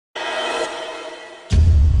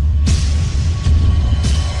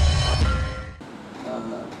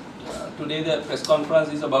today the press conference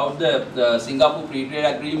is about the Singapore Free Trade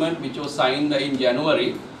Agreement, which was signed in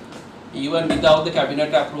January. Even without the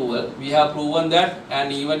cabinet approval, we have proven that,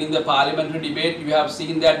 and even in the parliamentary debate, we have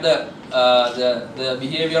seen that the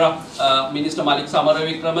behavior of Minister Malik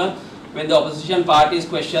Samaravikrama when the opposition parties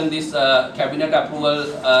question this cabinet approval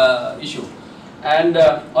issue. And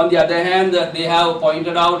on the other hand, they have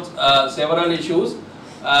pointed out several issues,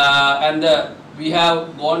 and we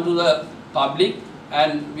have gone to the public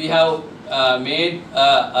and we have made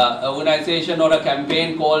an organization or a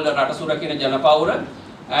campaign called Rata Surakina Janapawura.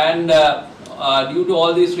 And due to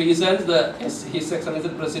all these reasons, His Excellency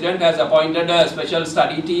the President has appointed a special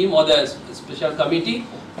study team or the special committee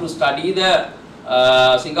to study the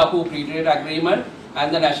Singapore Free Trade Agreement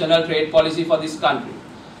and the national trade policy for this country.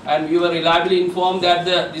 And we were reliably informed that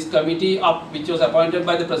this committee, which was appointed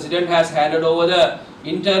by the President, has handed over the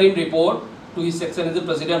interim report to His Excellency the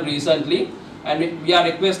President recently. And we are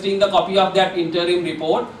requesting the copy of that interim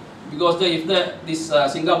report, because if this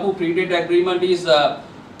Singapore Free Trade Agreement is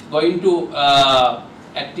going to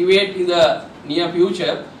activate in the near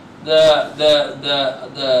future,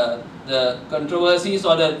 the controversies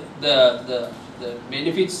or the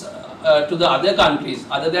benefits to the other countries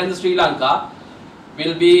other than the Sri Lanka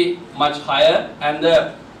will be much higher. And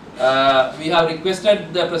we have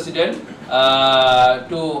requested the President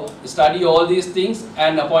to study all these things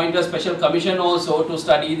and appoint a special commission also to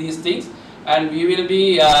study these things. And we will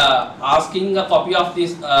be asking a copy of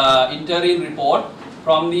this interim report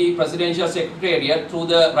from the Presidential Secretariat through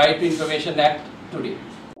the Right to Information Act today.